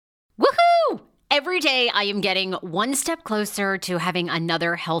Every day I am getting one step closer to having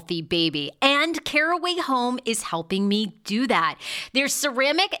another healthy baby, and Caraway Home is helping me do that. Their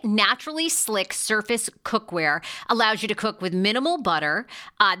ceramic, naturally slick surface cookware allows you to cook with minimal butter.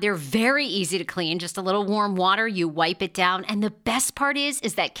 They're very easy to clean, just a little warm water, you wipe it down. And the best part is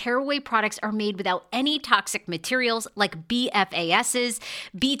that Caraway products are made without any toxic materials like BFASs,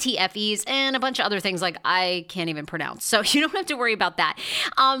 BTFEs, and a bunch of other things like I can't even pronounce. So you don't have to worry about that.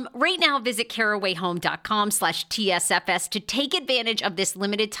 Right now, visit carawayhome.com/TSFS to take advantage of this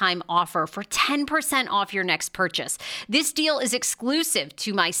limited time offer for 10% off your next purchase. This deal is exclusive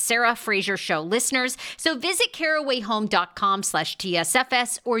to my Sarah Fraser Show listeners. So visit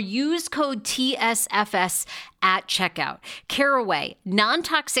carawayhome.com/TSFS or use code TSFS at checkout. Caraway,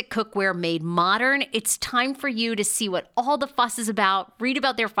 non-toxic cookware made modern. It's time for you to see what all the fuss is about, read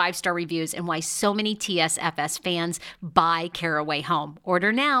about their 5-star reviews, and why so many TSFS fans buy Caraway Home.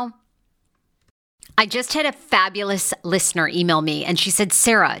 Order now. I just had a fabulous listener email me, and she said,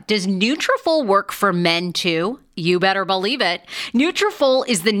 Sarah, does Nutrafol work for men too? You better believe it. Nutrafol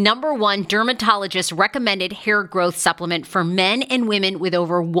is the #1 dermatologist recommended hair growth supplement for men and women, with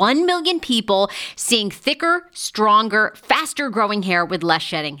over 1 million people seeing thicker, stronger, faster growing hair with less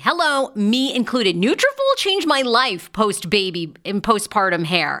shedding. Hello, me included. Nutrafol changed my life post-baby and postpartum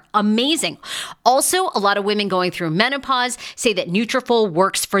hair. Amazing. Also, a lot of women going through menopause say that Nutrafol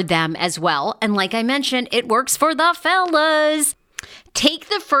works for them as well. And like I mentioned, it works for the fellas. Take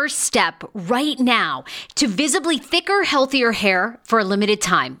the first step right now to visibly thicker, healthier hair for a limited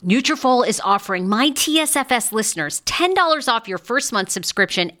time. Nutrafol is offering my TSFS listeners $10 off your first month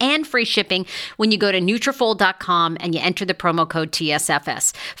subscription and free shipping when you go to Nutrafol.com and you enter the promo code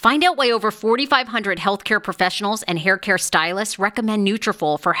TSFS. Find out why over 4,500 healthcare professionals and hair care stylists recommend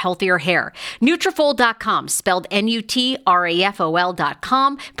Nutrafol for healthier hair. Nutrafol.com, spelled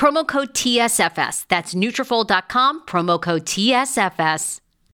Nutrafol.com, promo code TSFS. That's Nutrafol.com, promo code TSFS.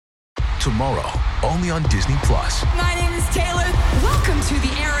 Tomorrow, only on Disney Plus. My name is Taylor. Welcome to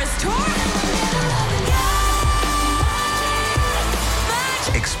the Eras Tour.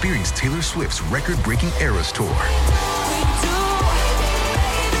 Experience Taylor Swift's record-breaking Eras Tour.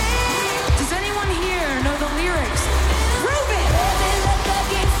 Does anyone here know the lyrics? Prove it!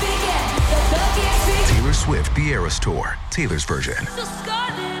 Taylor Swift, the Eras Tour, Taylor's version.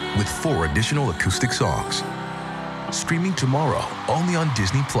 With 4 additional acoustic songs. Streaming tomorrow, only on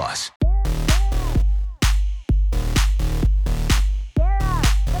Disney Plus.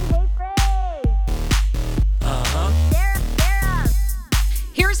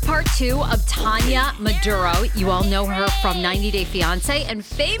 Here's part 2 of Tania Maduro. You all know her from 90 Day Fiance and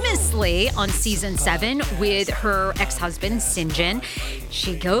famously on season 7 with her ex-husband, Sinjin.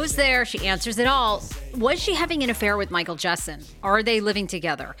 She goes there, she answers it all. Was she having an affair with Michael Jessen? Are they living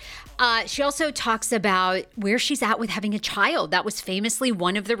together? She also talks about where she's at with having a child. That was famously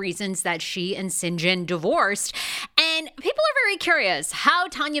one of the reasons that she and Sinjin divorced. And people are very curious how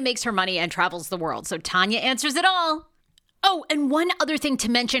Tania makes her money and travels the world. So Tania answers it all. Oh, and one other thing to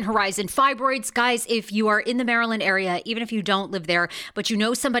mention, Horizon Fibroids. Guys, if you are in the Maryland area, even if you don't live there, but you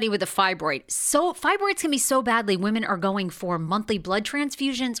know somebody with a fibroid, so fibroids can be so badly, women are going for monthly blood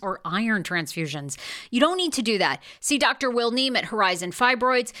transfusions or iron transfusions. You don't need to do that. See Dr. Will Neem at Horizon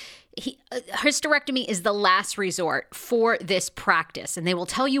Fibroids. Hysterectomy is the last resort for this practice, and they will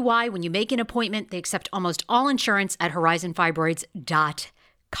tell you why when you make an appointment. They accept almost all insurance at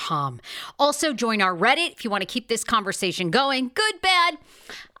horizonfibroids.com. Also, join our Reddit if you want to keep this conversation going. Good, bad.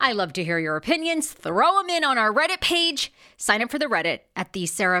 I love to hear your opinions. Throw them in on our Reddit page. Sign up for the Reddit at The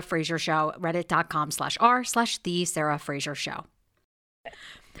Sarah Fraser Show, reddit.com/r/The Sarah Fraser Show.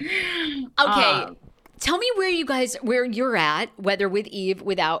 Okay. Tell me where you're at, whether with Eve,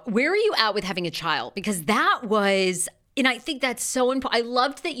 without, where are you at with having a child? Because that was, and I think that's so important. I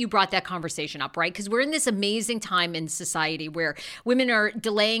loved that you brought that conversation up, right? Because we're in this amazing time in society where women are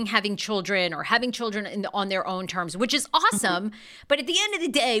delaying having children or having children on their own terms, which is awesome. Mm-hmm. But at the end of the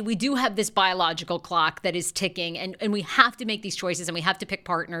day, we do have this biological clock that is ticking, and we have to make these choices, and we have to pick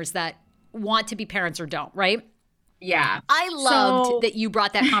partners that want to be parents or don't, right? Yeah. I loved that you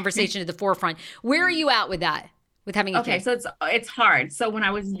brought that conversation to the forefront. Where are you at with that? With having a kid? So it's hard. So when I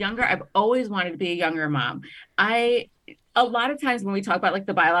was younger, I've always wanted to be a younger mom. A lot of times when we talk about like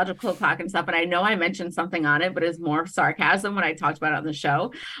the biological clock and stuff, and I know I mentioned something on it, but it's more sarcasm when I talked about it on the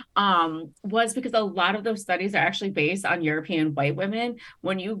show, was because a lot of those studies are actually based on European white women.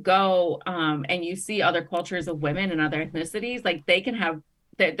 When you go and you see other cultures of women and other ethnicities, like they can have,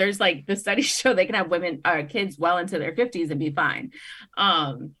 there's like the studies show they can have kids well into their 50s and be fine.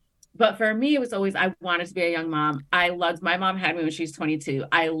 But for me, it was always, I wanted to be a young mom. My mom had me when she was 22.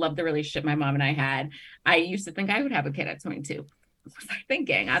 I loved the relationship my mom and I had. I used to think I would have a kid at 22. What was I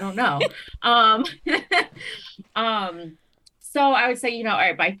thinking? I don't know. Um, um, so I would say, all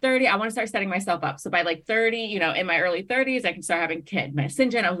right, by 30, I want to start setting myself up. So by like 30, in my early 30s, I can start having a kid. My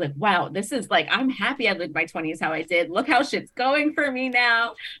Sinjin, I was like, wow, this is like, I'm happy I lived my 20s how I did. Look how shit's going for me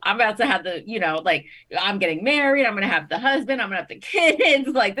now. I'm about to have like I'm getting married. I'm going to have the husband. I'm going to have the kids.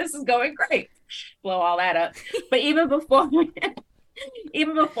 Like, this is going great. Blow all that up. But even before I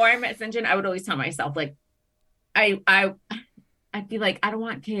met Sinjin, I would always tell myself, like, I'd be like, I don't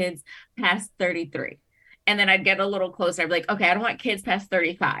want kids past 33. And then I'd get a little closer. I'd be like, okay, I don't want kids past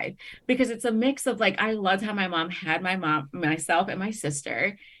 35, because it's a mix of like, I loved how my mom had myself and my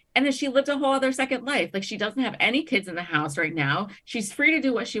sister. And then she lived a whole other second life. Like, she doesn't have any kids in the house right now. She's free to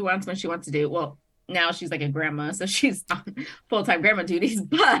do what she wants when she wants to do. Well, now she's like a grandma, so she's on full-time grandma duties,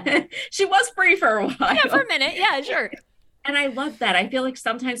 but she was free for a while. Yeah, for a minute. Yeah, sure. And I love that. I feel like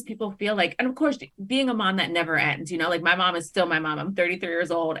sometimes people feel like, and of course, being a mom, that never ends, like my mom is still my mom. I'm 33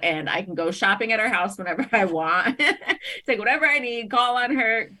 years old and I can go shopping at her house whenever I want, take whatever I need, call on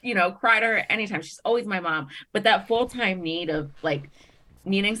her, cry to her anytime. She's always my mom. But that full-time need of like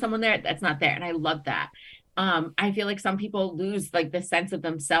needing someone there, that's not there. And I love that. I feel like some people lose like the sense of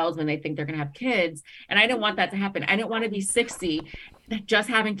themselves when they think they're going to have kids. And I didn't want that to happen. I didn't want to be 60 just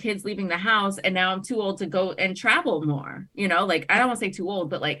having kids leaving the house. And now I'm too old to go and travel more, like, I don't want to say too old,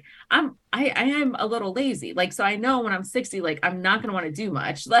 but like, I am a little lazy. Like, so I know when I'm 60, like, I'm not going to want to do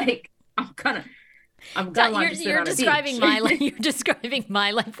much. Like, you're describing my life. You're describing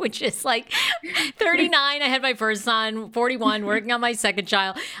my life, which is like 39. I had my first son, 41, working on my second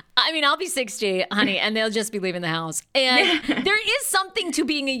child. I mean, I'll be 60, honey, and they'll just be leaving the house. And there is something to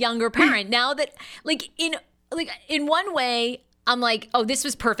being a younger parent now that, in one way, I'm like, oh, this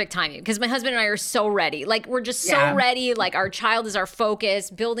was perfect timing, because my husband and I are so ready. Like, we're just so ready. Like, our child is our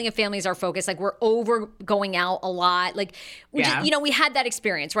focus. Building a family is our focus. Like, we're over going out a lot. Like, we had that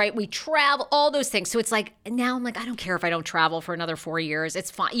experience, right? We travel, all those things. So it's like, now I'm like, I don't care if I don't travel for another 4 years.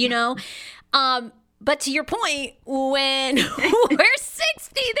 It's fine, But to your point, when we're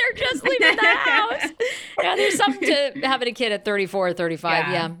 60, they're just leaving the house. Yeah, there's something to having a kid at 34,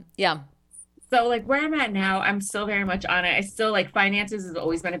 35. Yeah. So like where I'm at now, I'm still very much on it. I still like finances has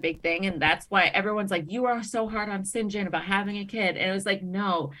always been a big thing. And that's why everyone's like, you are so hard on Sinjin about having a kid. And it was like,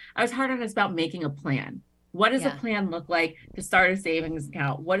 no, I was hard on us about making a plan. What does a plan look like to start a savings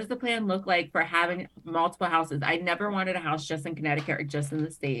account? What does the plan look like for having multiple houses? I never wanted a house just in Connecticut or just in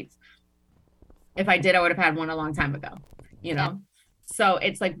the States. If I did, I would have had one a long time ago, So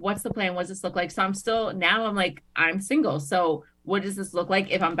it's like, what's the plan? What does this look like? So I'm like, I'm single. So what does this look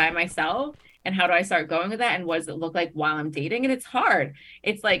like if I'm by myself? And how do I start going with that? And what does it look like while I'm dating? And it's hard.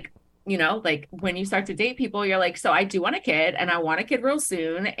 It's like, like when you start to date people, you're like, so I do want a kid and I want a kid real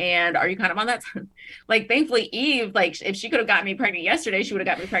soon. And are you kind of on that? Like, thankfully, Eve, like if she could have gotten me pregnant yesterday, she would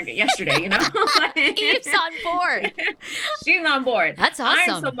have got me pregnant yesterday, Eve's on board. She's on board. That's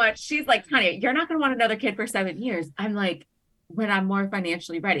awesome. She's like, Tania, you're not going to want another kid for 7 years. I'm like, when I'm more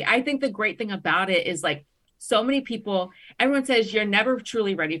financially ready. I think the great thing about it is like, so many people, everyone says you're never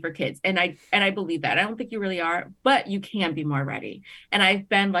truly ready for kids. And I believe that. I don't think you really are, but you can be more ready. And I've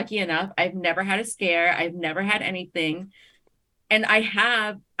been lucky enough. I've never had a scare. I've never had anything. And I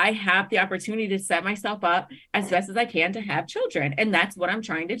have the opportunity to set myself up as best as I can to have children. And that's what I'm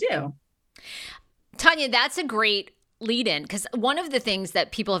trying to do. Tania, that's a great lead in, because one of the things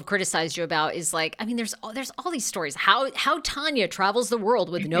that people have criticized you about is like, I mean, there's all these stories how Tania travels the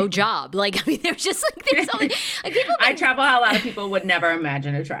world with no job. Like, I mean, there's just like there's all like people. I travel how a lot of people would never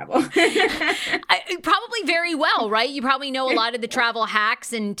imagine to travel. Probably very well, right? You probably know a lot of the travel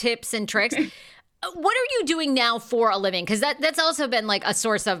hacks and tips and tricks. What are you doing now for a living? Because that's also been like a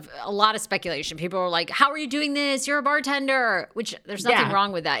source of a lot of speculation. People are like, how are you doing this? You're a bartender, which there's nothing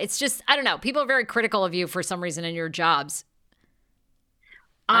wrong with that. It's just, I don't know. People are very critical of you for some reason in your jobs.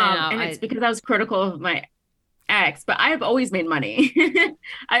 And it's because I was critical of my ex, but I've always made money.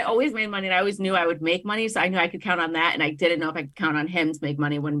 I always made money and I always knew I would make money. So I knew I could count on that. And I didn't know if I could count on him to make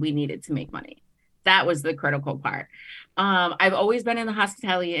money when we needed to make money. That was the critical part. I've always been in the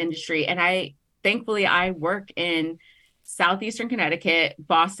hospitality industry, and thankfully, I work in Southeastern Connecticut,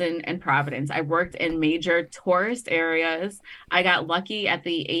 Boston, and Providence. I worked in major tourist areas. I got lucky at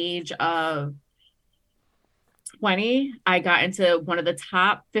the age of 20. I got into one of the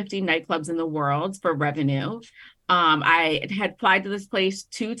top 50 nightclubs in the world for revenue. I had applied to this place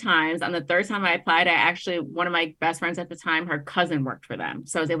 2 times. On the 3rd time I applied, one of my best friends at the time, her cousin worked for them.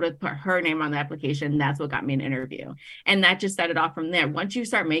 So I was able to put her name on the application. That's what got me an interview. And that just set it off from there. Once you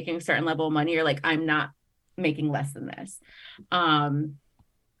start making a certain level of money, you're like, I'm not making less than this.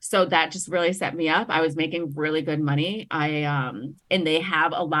 So that just really set me up. I was making really good money. And they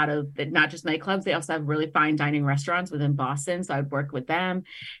have a lot of, not just nightclubs, they also have really fine dining restaurants within Boston. So I'd work with them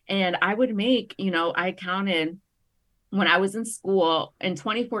and I would make, I counted when I was in school in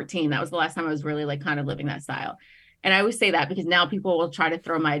 2014, that was the last time I was really like kind of living that style. And I always say that because now people will try to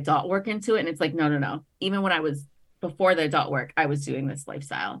throw my adult work into it. And it's like, no. Even when I was before the adult work, I was doing this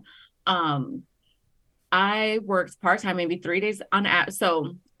lifestyle. I worked part-time, maybe 3 days on app.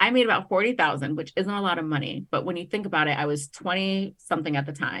 So I made about 40,000, which isn't a lot of money. But when you think about it, I was 20 something at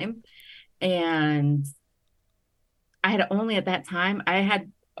the time. And I had only at that time,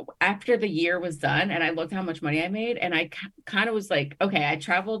 after the year was done and I looked how much money I made and I kind of was like, okay, I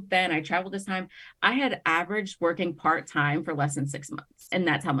traveled this time. I had averaged working part-time for less than 6 months. And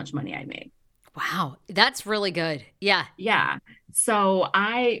that's how much money I made. Wow. That's really good. Yeah. Yeah. So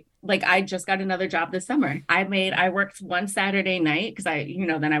I just got another job this summer. I worked one Saturday night because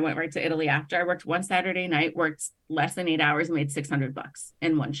then I went right to Italy after. I worked one Saturday night, worked less than 8 hours, and made $600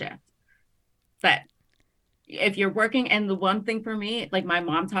 in one shift. But if you're working, and the one thing for me, like my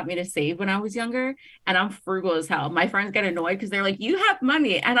mom taught me to save when I was younger, and I'm frugal as hell. My friends get annoyed because they're like, you have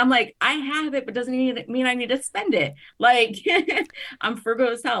money. And I'm like, I have it, but doesn't mean I need to spend it. Like I'm frugal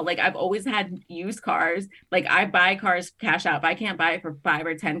as hell. Like I've always had used cars. Like I buy cars cash out. If I can't buy it for 5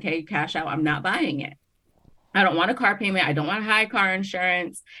 or 10K cash out, I'm not buying it. I don't want a car payment. I don't want high car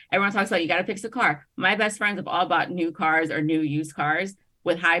insurance. Everyone talks about you got to fix a car. My best friends have all bought new cars or new used cars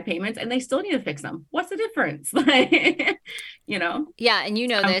with high payments and they still need to fix them. What's the difference? Like, Yeah.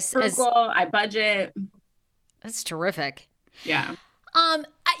 And I'm this frugal, I budget. That's terrific. Yeah. I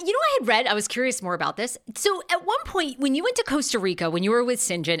had read, I was curious more about this. So at one point when you went to Costa Rica, when you were with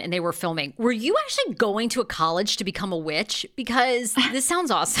St. John and they were filming, were you actually going to a college to become a witch? Because this sounds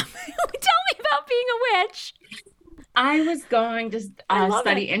awesome. Tell me about being a witch. I was going to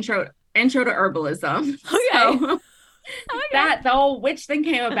study intro to herbalism. Okay. So, that the whole witch thing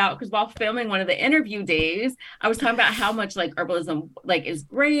came about because while filming one of the interview days, I was talking about how much like herbalism like is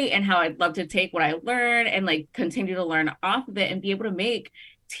great and how I'd love to take what I learned and like continue to learn off of it and be able to make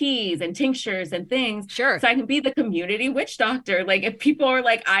teas and tinctures and things. Sure. So I can be the community witch doctor. Like if people are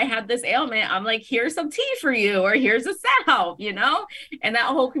like, I have this ailment, I'm like, here's some tea for you, or here's a salve, and that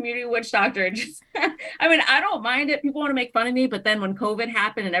whole community witch doctor just, I don't mind it. People want to make fun of me, but then when COVID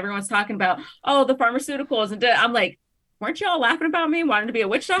happened and everyone's talking about, the pharmaceuticals and I'm like, weren't y'all laughing about me wanting to be a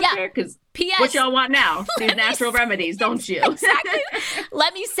witch doctor? Because what y'all want now? These natural remedies, don't you? Exactly.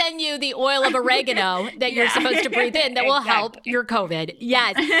 Let me send you the oil of oregano that you're supposed to breathe in that will help your COVID.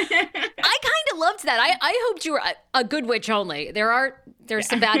 Yes. I kind of loved that. I hoped you were a good witch only. There's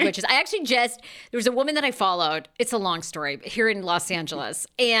some bad witches. I actually there was a woman that I followed. It's a long story, but here in Los Angeles.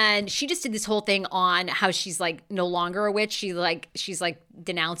 And she just did this whole thing on how she's like no longer a witch. She's like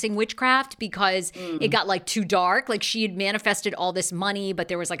denouncing witchcraft because it got like too dark. Like she had manifested all this money, but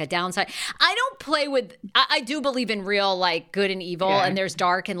there was like a downside. I don't play with, I do believe in real like good and evil and there's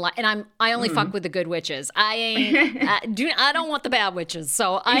dark and light. And I only fuck with the good witches. I don't want the bad witches.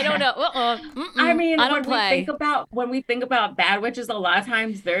 So I don't know. I don't play. When we think about bad witches, a lot of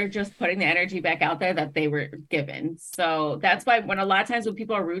times they're just putting the energy back out there that they were given. So that's why when a lot of times when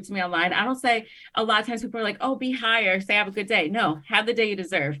people are rude to me online, I don't say, a lot of times people are like, oh, be high or say have a good day. No, have the day you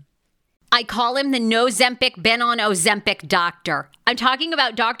deserve. I call him the no-Zempic, been on Ozempic doctor. I'm talking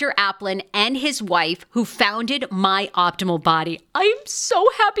about Dr. Applin and his wife who founded My Optimal Body. I'm so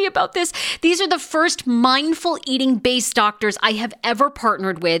happy about this. These are the first mindful eating-based doctors I have ever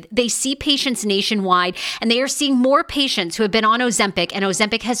partnered with. They see patients nationwide, and they are seeing more patients who have been on Ozempic, and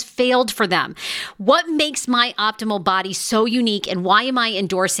Ozempic has failed for them. What makes My Optimal Body so unique, and why am I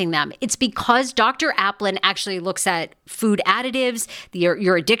endorsing them? It's because Dr. Applin actually looks at food additives,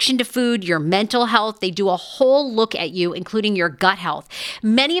 your addiction to food, your mental health. They do a whole look at you, including your gut health.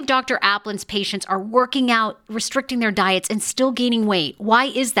 Many of Dr. Applin's patients are working out, restricting their diets, and still gaining weight. Why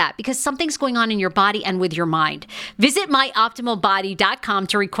is that? Because something's going on in your body and with your mind. Visit myoptimalbody.com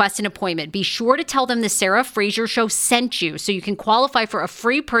to request an appointment. Be sure to tell them the Sarah Fraser Show sent you so you can qualify for a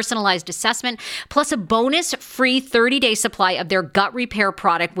free personalized assessment, plus a bonus free 30-day supply of their gut repair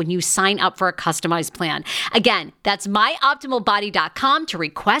product when you sign up for a customized plan. Again, that's myoptimalbody.com to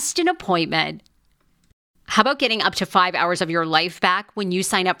request an appointment. How about getting up to 5 hours of your life back when you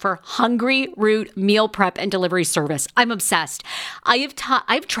sign up for Hungry Root meal prep and delivery service? I'm obsessed. I've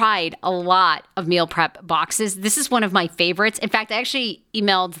tried a lot of meal prep boxes. This is one of my favorites. In fact, I actually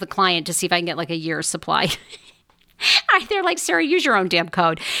emailed the client to see if I can get like a year's supply. They're like, Sarah, use your own damn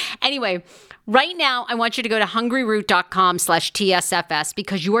code. Anyway, right now, I want you to go to hungryroot.com/TSFS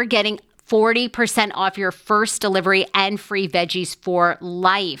because you are getting 40% off your first delivery and free veggies for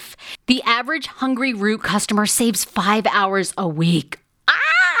life. The average Hungry Root customer saves 5 hours a week.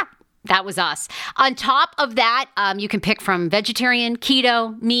 That was us. On top of that, you can pick from vegetarian,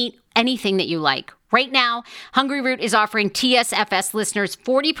 keto, meat, anything that you like. Right now, Hungry Root is offering TSFS listeners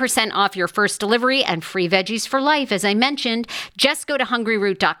 40% off your first delivery and free veggies for life. As I mentioned, just go to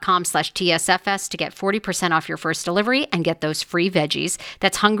hungryroot.com/TSFS to get 40% off your first delivery and get those free veggies.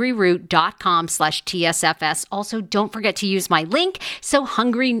 That's hungryroot.com/TSFS. Also, don't forget to use my link so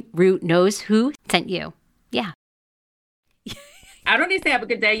Hungry Root knows who sent you. Yeah. I don't need to say have a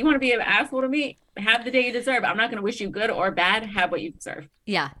good day. You want to be an asshole to me? Have the day you deserve. I'm not going to wish you good or bad. Have what you deserve.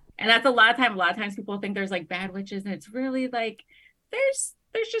 Yeah. And that's a lot of times people think there's like bad witches, and it's really like there's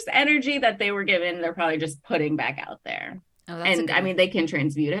just energy that they were given. They're probably just putting back out there. Oh, and I mean, they can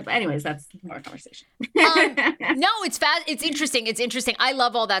transmute it. But anyways, that's more conversation. No, it's interesting. It's interesting. I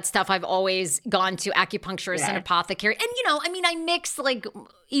love all that stuff. I've always gone to acupuncturists and apothecary. And, I mix like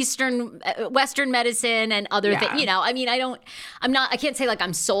Western medicine and other things, I can't say like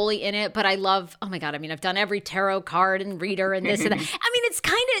I'm solely in it, but I love, oh my God, I've done every tarot card and reader and this and that. It's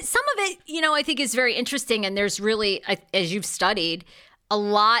kind of, some of it, I think is very interesting. And there's really, as you've studied, a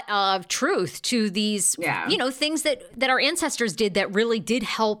lot of truth to these, things that our ancestors did that really did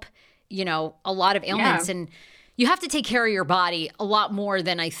help, a lot of ailments. And you have to take care of your body a lot more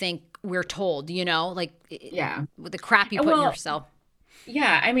than I think we're told, with the crap you put in yourself.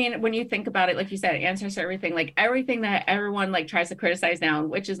 Yeah. When you think about it, like you said, ancestors, everything that everyone like tries to criticize now,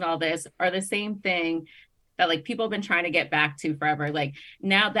 witches and all this are the same thing that like people have been trying to get back to forever. Like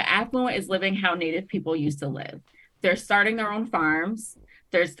now the affluent is living how Native people used to live. They're starting their own farms.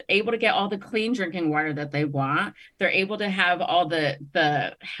 They're able to get all the clean drinking water that they want. They're able to have all the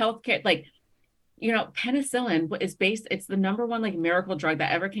healthcare, penicillin it's the number one like miracle drug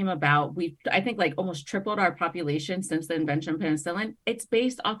that ever came about. I think like almost tripled our population since the invention of penicillin. It's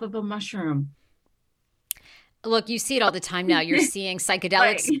based off of a mushroom. Look, you see it all the time now. You're seeing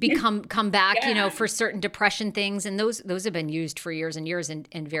psychedelics come back, for certain depression things, and those have been used for years and years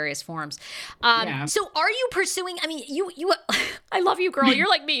in various forms. So, are you pursuing? You, I love you, girl. You're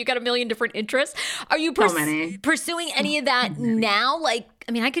like me. You got a million different interests. Are you pursuing any of that now? Like,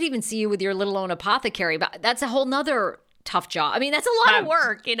 I could even see you with your little own apothecary, but that's a whole nother tough job. That's a lot of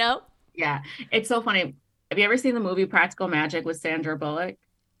work, Yeah, it's so funny. Have you ever seen the movie Practical Magic with Sandra Bullock?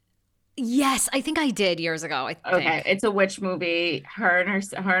 Yes, I think I did years ago. Okay, it's a witch movie.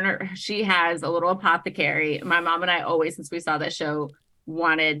 She has a little apothecary. My mom and I always, since we saw that show,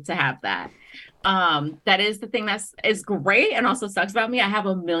 wanted to have that. That is the thing is great and also sucks about me. I have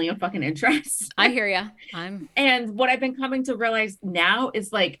a million fucking interests. I hear you. And what I've been coming to realize now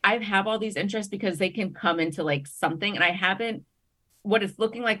is like I have all these interests because they can come into like something, and I haven't. What it's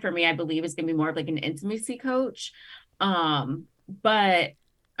looking like for me, I believe, is going to be more of like an intimacy coach. But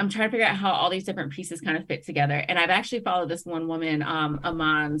I'm trying to figure out how all these different pieces kind of fit together. And I've actually followed this one woman,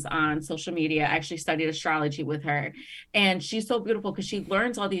 Amans, on social media. I actually studied astrology with her. And she's so beautiful because she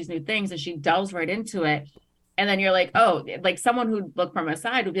learns all these new things and she delves right into it. And then you're like, oh, like someone who'd look from a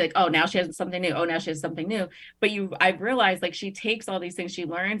side would be like, oh, now she has something new. Oh, now she has something new. But I've realized like she takes all these things she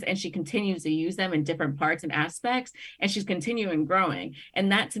learns and she continues to use them in different parts and aspects. And she's continuing growing.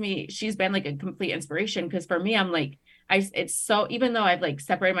 And that to me, she's been like a complete inspiration. Because for me, I'm like, it's so, even though I've like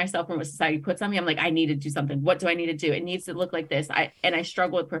separated myself from what society puts on me, I'm like, I need to do something. What do I need to do? It needs to look like this. I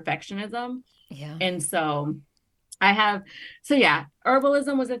struggle with perfectionism. Yeah. And so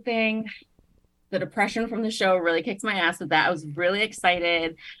herbalism was a thing. The depression from the show really kicked my ass with that. I was really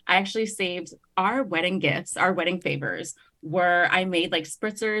excited. I actually saved our wedding gifts, our wedding favors, where I made like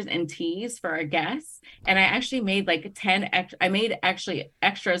spritzers and teas for our guests. And I actually made like I made actually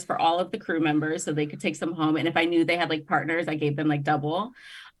extras for all of the crew members so they could take some home. And if I knew they had like partners, I gave them like double.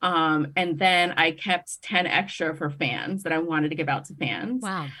 And then I kept 10 extra for fans that I wanted to give out to fans.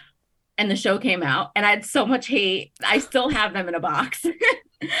 Wow. And the show came out and I had so much hate. I still have them in a box. I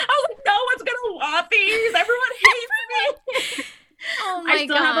was like, no one's going to want these. Everyone hates me. Oh my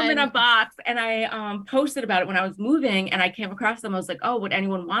my still have them in a God. box. And I posted about it when I was moving, and I came across them. I was like, oh, would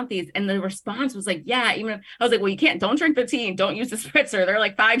anyone want these? And the response was like, yeah. Even if, I was like, well, don't drink the tea and don't use the spritzer. They're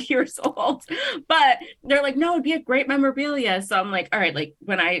like 5 years old. But they're like, no, it'd be a great memorabilia. So I'm like, all right, like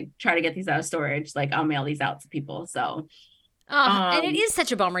when I try to get these out of storage, like I'll mail these out to people. So and it is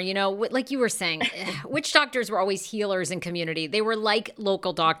such a bummer, like you were saying, witch doctors were always healers in community. They were like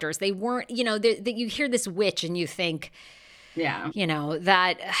local doctors. They weren't, you hear this witch and you think, yeah,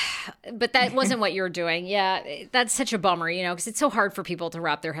 but that wasn't what you're doing. Yeah. That's such a bummer, because it's so hard for people to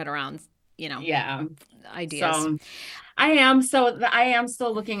wrap their head around, yeah, ideas. So I am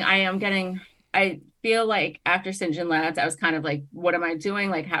still looking. I feel like after St. John Lads, I was kind of like, what am I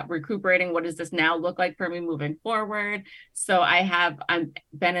doing? Like recuperating. What does this now look like for me moving forward? So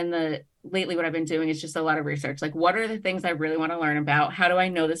lately what I've been doing is just a lot of research. Like, what are the things I really want to learn about? How do I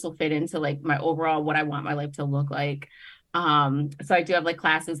know this will fit into like my overall, what I want my life to look like? So I do have like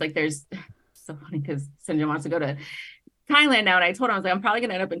classes, like there's so funny because St. John wants to go to Thailand now. And I told him, I was like, I'm probably going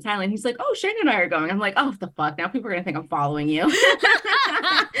to end up in Thailand. He's like, oh, Shane and I are going. I'm like, oh, the fuck. Now people are going to think I'm following you.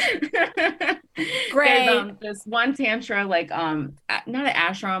 Great. There's one tantra, like, not an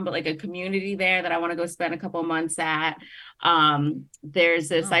ashram, but like a community there that I want to go spend a couple of months at.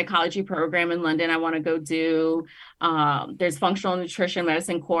 There's a psychology program in London I want to go do. There's functional nutrition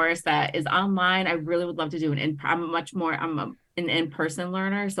medicine course that is online. I really would love to do I'm an in-person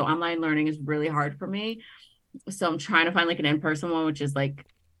learner. So online learning is really hard for me. So I'm trying to find like an in-person one, which is like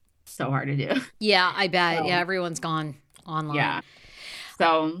so hard to do. Yeah, I bet. So, yeah, everyone's gone online. Yeah.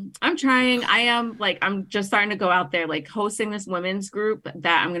 So I'm trying. I'm just starting to go out there, like hosting this women's group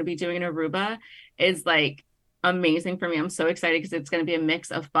that I'm going to be doing in Aruba is like amazing for me. I'm so excited because it's going to be a mix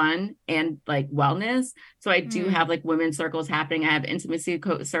of fun and like wellness. So I do have like women's circles happening. I have intimacy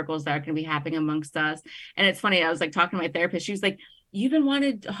circles that are going to be happening amongst us. And it's funny. I was like talking to my therapist. She was like, you've been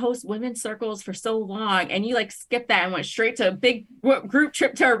wanting to host women's circles for so long, and you like skipped that and went straight to a big group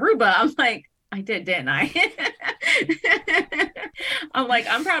trip to Aruba. I'm like, I did, didn't I? I'm like,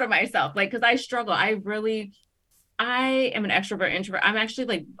 I'm proud of myself. Like, cause I struggle. I am an extrovert, introvert. I'm actually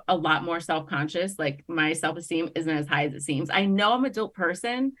like a lot more self-conscious. Like my self-esteem isn't as high as it seems. I know I'm a dope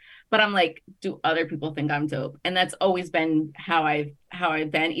person, but I'm like, do other people think I'm dope? And that's always been how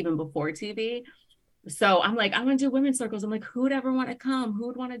I've been even before TV. So I'm like, I want to do women's circles. I'm like, who would ever want to come? Who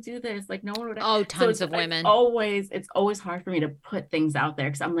would want to do this? Like, no one would. Oh, tons of women. It's always hard for me to put things out there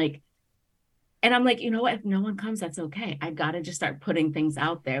because I'm like, you know what? If no one comes, that's okay. I got to just start putting things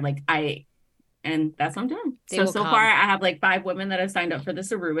out there. And that's what I'm doing. So far I have like 5 women that have signed up for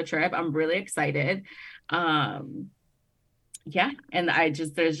this Aruba trip. I'm really excited. Yeah. And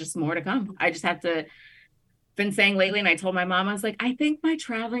there's just more to come. I just have to been saying lately, and I told my mom, I was like, I think my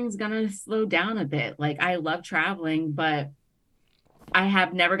traveling is going to slow down a bit. Like I love traveling, but I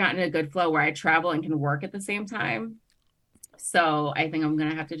have never gotten a good flow where I travel and can work at the same time. So I think I'm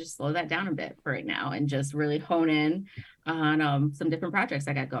going to have to just slow that down a bit for right now and just really hone in on some different projects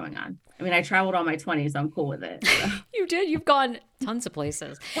I got going on. I mean, I traveled all my 20s, so I'm cool with it. So. You did. You've gone tons of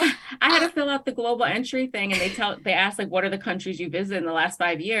places. I had to fill out the global entry thing, and they asked like, what are the countries you visited in the last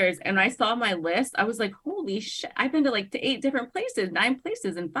 5 years? And I saw my list. I was like, holy shit! I've been to 8 different places, 9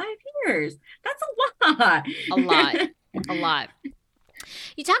 places in 5 years. That's a lot. A lot.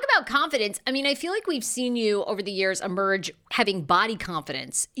 You talk about confidence. I mean, I feel like we've seen you over the years emerge having body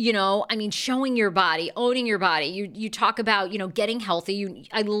confidence, showing your body, owning your body. You talk about, getting healthy.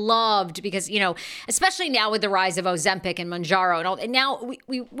 I loved because, especially now with the rise of Ozempic and Mounjaro and all, and now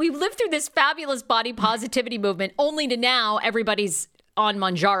we've lived through this fabulous body positivity movement only to now everybody's on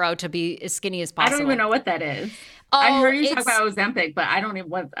Mounjaro to be as skinny as possible. I don't even know what that is. I heard you talk about Ozempic, but I don't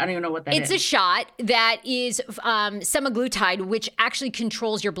even know what that is. It's a shot that is semaglutide, which actually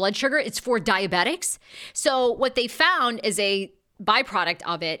controls your blood sugar. It's for diabetics. So what they found as a byproduct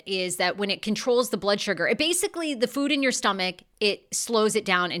of it is that when it controls the blood sugar, it basically, the food in your stomach, it slows it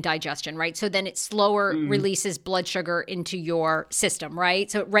down in digestion, right? So then it slower releases blood sugar into your system,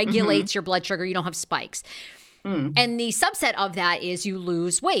 right? So it regulates your blood sugar. You don't have spikes. And the subset of that is you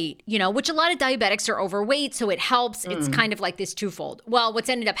lose weight, which a lot of diabetics are overweight. So it helps. It's kind of like this twofold. Well, what's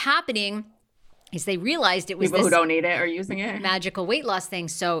ended up happening is they realized it was people who don't need it are using it. Magical weight loss thing.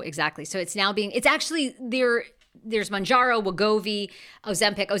 So exactly. So it's now it's actually there's Mounjaro, Wegovy,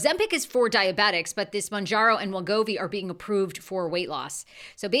 Ozempic. Ozempic is for diabetics, but this Mounjaro and Wegovy are being approved for weight loss.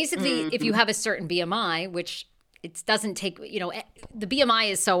 So basically, if you have a certain BMI, which it doesn't take, the BMI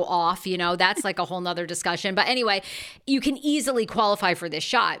is so off, that's like a whole nother discussion. But anyway, you can easily qualify for this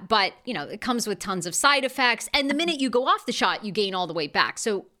shot, but it comes with tons of side effects. And the minute you go off the shot, you gain all the weight back.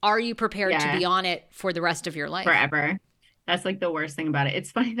 So are you prepared to be on it for the rest of your life? Forever. That's like the worst thing about it.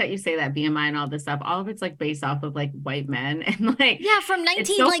 It's funny that you say that BMI and all this stuff. All of it's like based off of like white men and like Yeah, from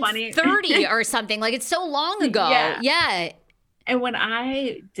it's so 1930 or something. Like it's so long ago. Yeah. And when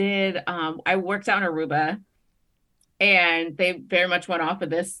I did, I worked out in Aruba, and they very much went off of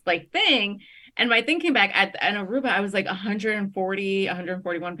this like thing. And my thing came back at Aruba, I was like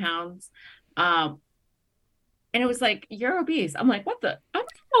 141 pounds. And it was like, you're obese. I'm like, what the? I'm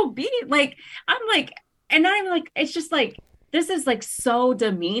obese. Like, I'm like, and I'm like, it's just like, this is like so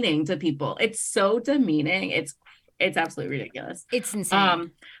demeaning to people. It's so demeaning. It's absolutely ridiculous. It's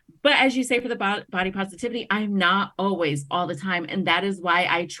insane. But as you say, for the body positivity, I'm not always all the time. And that is why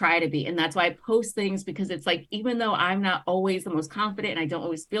I try to be. And that's why I post things, because it's like, even though I'm not always the most confident and I don't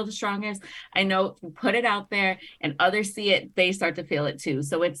always feel the strongest, I know if you put it out there and others see it, they start to feel it too.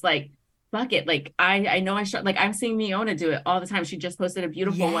 So it's like, fuck it. Like, I know I should, like, I'm seeing Miona do it all the time. She just posted a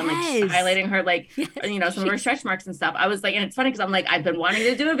beautiful one, like highlighting her, like, you know, some of her stretch marks and stuff. I was like, and it's funny because I'm like, I've been wanting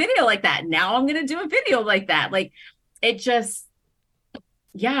to do a video like that. Now I'm going to do a video like that. Like, it just,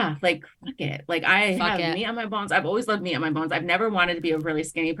 yeah, like, fuck it. Like, I have meat on my bones. I've always loved meat on my bones. I've never wanted to be a really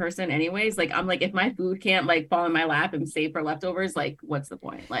skinny person anyways. Like, I'm like, if my food can't like fall in my lap and save for leftovers, like, what's the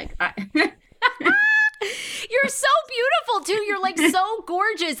point? Like, You're so beautiful too. You're like so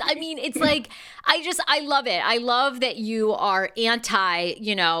gorgeous. I mean, it's like, I love it. I love that you are anti,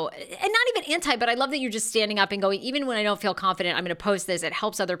 you know, and not even anti, but I love that you're just standing up and going, even when I don't feel confident, I'm going to post this. It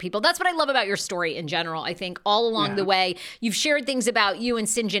helps other people. That's what I love about your story in general. I think all along the way, you've shared things about you and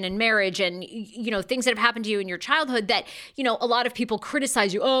Sinjin and marriage and, you know, things that have happened to you in your childhood that, you know, a lot of people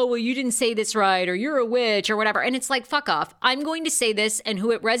criticize you. Oh, well, you didn't say this right, or you're a witch or whatever. And it's like, fuck off. I'm going to say this, and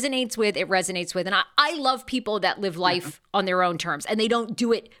who it resonates with, it resonates with. And I love people that live life on their own terms, and they don't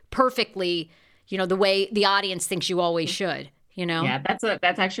do it perfectly, you know, the way the audience thinks you always should, you know? Yeah, that's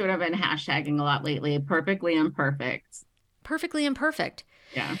actually what I've been hashtagging a lot lately. Perfectly imperfect. Perfectly imperfect.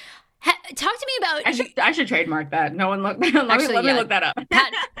 Yeah. Talk to me about... I should trademark that. No one look. Let me look that up.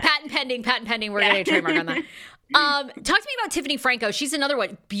 Patent pending. We're getting a trademark on that. Talk to me about Tiffany Franco. She's another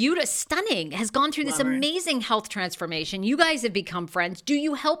one. Beautiful, stunning, has gone through this amazing health transformation. You guys have become friends. Do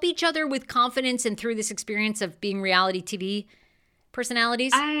you help each other with confidence and through this experience of being reality TV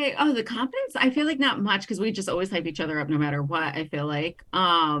personalities? The confidence? I feel like not much, because we just always hype each other up no matter what, I feel like.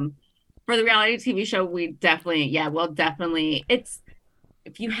 For the reality TV show, we definitely, it's,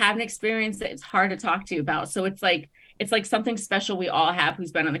 if you haven't experienced it, it's hard to talk to you about. So it's like something special we all have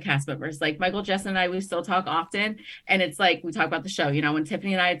who's been on the Castmate verse. Like Michael, Jessen, and I, we still talk often. And it's like, we talk about the show, you know, when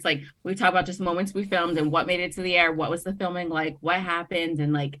Tiffany and I, it's like, we talk about just moments we filmed and what made it to the air, what was the filming like, what happened.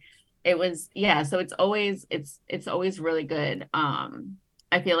 And like, it was, so it's always really good.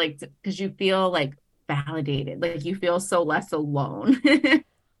 I feel like, because you feel like validated, like you feel so less alone.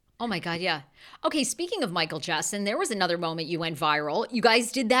 Oh my God, yeah. Okay, speaking of Michael Jessen, there was another moment you went viral. You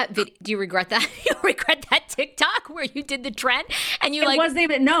guys did that video. Do you regret that? You regret that TikTok where you did the trend? And you wasn't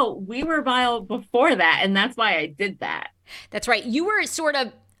even, no, we were viral before that, and that's why I did that. That's right. You were sort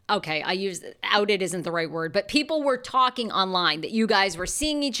of, okay, I use outed isn't the right word, but people were talking online that you guys were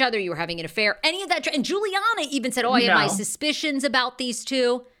seeing each other, you were having an affair, any of that. And Juliana even said, I have my suspicions about these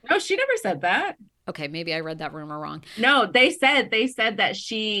two. No, she never said that. Okay, maybe I read that rumor wrong. No, they said that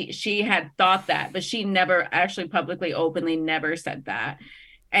she had thought that, but she never actually publicly, openly never said that.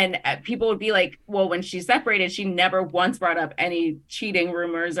 And people would be like, well, when she separated, she never once brought up any cheating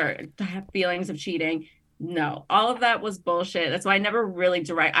rumors or feelings of cheating. No, all of that was bullshit. That's why I never really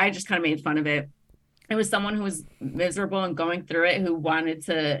I just kind of made fun of it. It was someone who was miserable and going through it, who wanted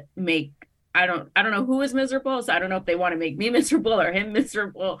to make, I don't know who was miserable. So I don't know if they want to make me miserable or him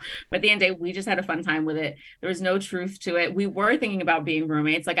miserable. But at the end of the day, we just had a fun time with it. There was no truth to it. We were thinking about being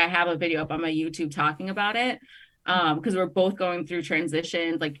roommates. Like, I have a video up on my YouTube talking about it. Because we're both going through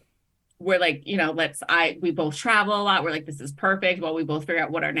transitions. Like, we're like, you know, we both travel a lot. We're like, this is perfect. Well, we both figure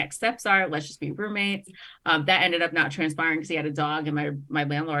out what our next steps are. Let's just be roommates. That ended up not transpiring because he had a dog, and my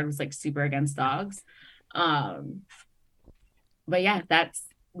landlord was like super against dogs. But yeah,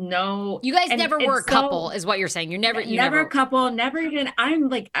 you guys never were a couple, is what you're saying. You never a couple, never even. I'm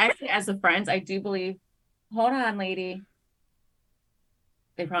like, actually, as a friends, I do believe. Hold on, lady.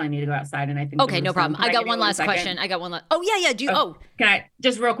 They probably need to go outside, and I think. Okay, no problem. I got one last question. Oh yeah. Can I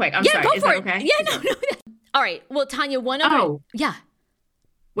just real quick? I'm sorry. Go for it. Okay. Yeah, no. All right. Well, Tanya, yeah.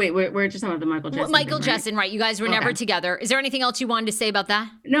 Wait, we're just talking about the Michael Jessen. Michael Jessen, right? You guys were never together. Is there anything else you wanted to say about that?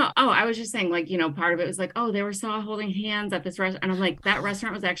 No. Oh, I was just saying, like, you know, part of it was like, they were saw holding hands at this restaurant, and I'm like, that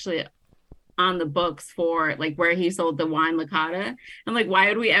restaurant was actually on the books for like where he sold the wine licata. I'm like, why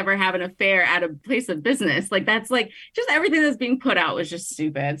would we ever have an affair at a place of business? Like, that's like just everything that's being put out was just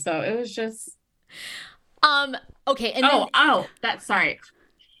stupid. So it was just. Okay. And sorry.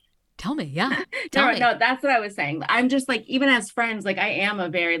 Tell me. Yeah. Tell me. No, that's what I was saying. I'm just like, even as friends, like I am a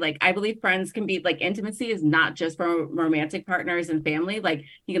very, like, I believe friends can be like, intimacy is not just for romantic partners and family. Like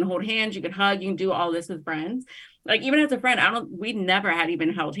you can hold hands, you can hug, you can do all this with friends. Like even as a friend, we never had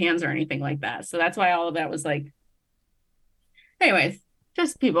even held hands or anything like that. So that's why all of that was like, anyways,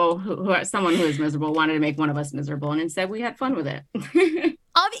 just people who are someone who is miserable wanted to make one of us miserable. And instead we had fun with it.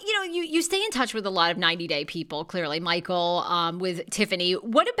 You stay in touch with a lot of 90-day people, clearly. Michael, with Tiffany.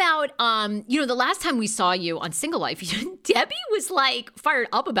 What about, the last time we saw you on Single Life, Debbie was like fired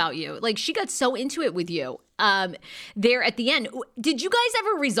up about you. Like she got so into it with you there at the end. Did you guys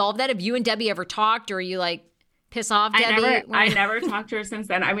ever resolve that? Have you and Debbie ever talked, or are you like piss off Debbie? I never talked to her since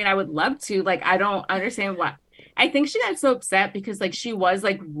then. I mean, I would love to. Like, I don't understand what. I think she got so upset because like she was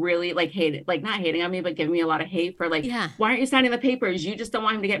like really like hated, like not hating on me, but giving me a lot of hate for like, why aren't you signing the papers? You just don't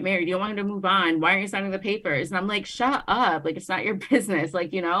want him to get married. You don't want him to move on. Why aren't you signing the papers? And I'm like, shut up. Like, it's not your business.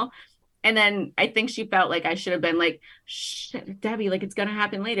 Like, and then I think she felt like I should have been like, shit, Debbie, like it's going to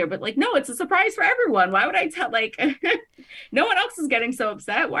happen later. But like, no, it's a surprise for everyone. Why would I tell, like, no one else is getting so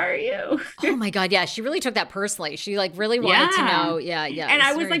upset. Why are you? Oh my God. Yeah. She really took that personally. She like really wanted to know. Yeah. Yeah. And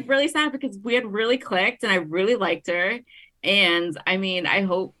I was like really sad because we had really clicked and I really liked her. And I mean, I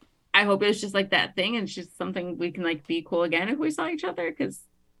hope it was just like that thing. And she's something we can like be cool again if we saw each other. Cause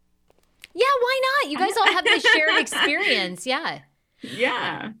yeah, why not? You guys all have this shared experience. Yeah.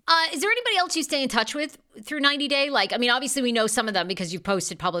 Yeah. Is there anybody else you stay in touch with through 90 Day? Like, I mean, obviously we know some of them because you've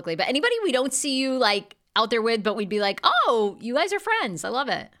posted publicly, but anybody we don't see you like out there with, but we'd be like, oh, you guys are friends. I love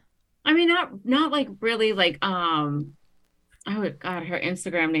it. I mean, not like really like, oh God, her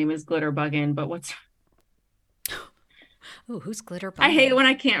Instagram name is Glitterbuggin, but what's... Oh, who's Glitterbuggin? I hate it when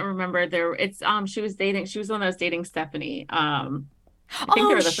I can't remember she was one that was dating Stephanie. I think they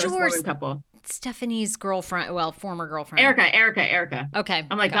were the first woman couple. Stephanie's girlfriend, former girlfriend. Erica. Okay.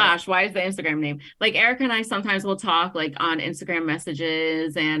 I'm like, gosh, why is the Instagram name? Like Erica and I sometimes will talk like on Instagram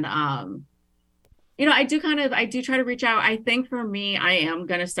messages and, I do try to reach out. I think for me, I am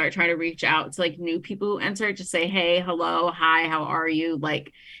going to start trying to reach out to like new people who enter, just say, hey, hello, hi, how are you?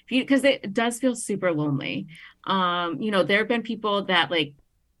 Like, because it does feel super lonely. There have been people that like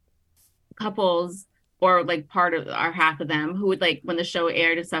couples or like part of our half of them who would like when the show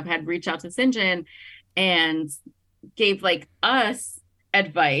aired and stuff had reached out to Sinjin and gave like us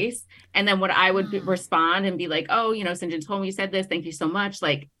advice. And then what I would respond and be like, oh, Sinjin told me you said this. Thank you so much.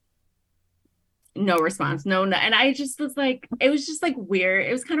 Like no response. No. And I just was like, it was just like weird.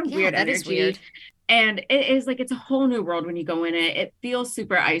 It was kind of weird energy. Weird. And it is like, it's a whole new world when you go in it. It feels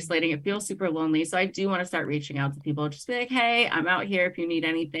super isolating. It feels super lonely. So I do want to start reaching out to people. Just be like, hey, I'm out here if you need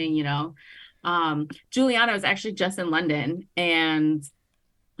anything, Juliana was actually just in London and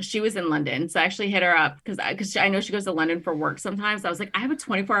she was in London. So I actually hit her up because I know she goes to London for work sometimes. I was like, I have a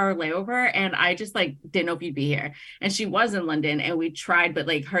 24-hour layover and I just like didn't know if you'd be here. And she was in London and we tried, but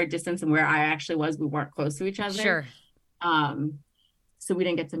like her distance and where I actually was, we weren't close to each other. Sure. So we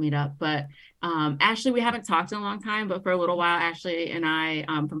didn't get to meet up, but Ashley, we haven't talked in a long time, but for a little while, Ashley and I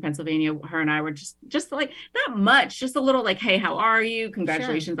from Pennsylvania, her and I were just like, not much, just a little like, hey, how are you?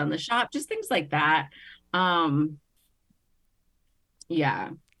 Congratulations on the shop, just things like that. Yeah.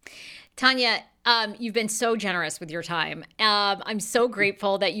 Tania, you've been so generous with your time. I'm so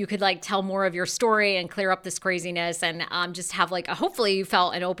grateful that you could like tell more of your story and clear up this craziness and just have like hopefully you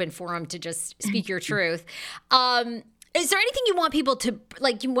felt an open forum to just speak your truth. Is there anything you want people to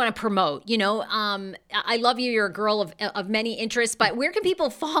like? You want to promote? I love you. You're a girl of many interests. But where can people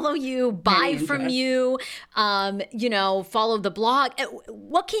follow you, buy from you? Follow the blog.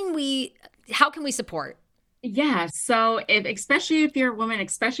 How can we support? Yeah. So especially if you're a woman,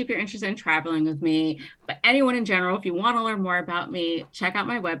 especially if you're interested in traveling with me, but anyone in general, if you want to learn more about me, check out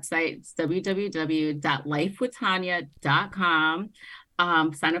my website. It's www.lifewithtania.com.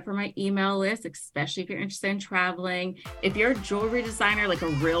 Sign up for my email list, especially if you're interested in traveling. If you're a jewelry designer, like a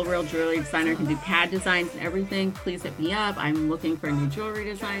real jewelry designer, can do CAD designs and everything, please hit me up. I'm looking for a new jewelry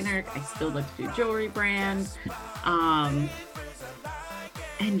designer. I still look to do jewelry brands. And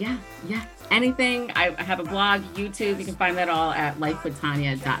yeah, anything. I have a blog, YouTube. You can find that all at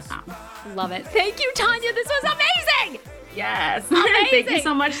lifewithtania.com. Love it. Thank you, Tania. This was amazing. Yes. Amazing. Thank you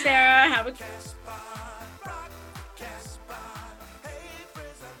so much, Sarah. Have a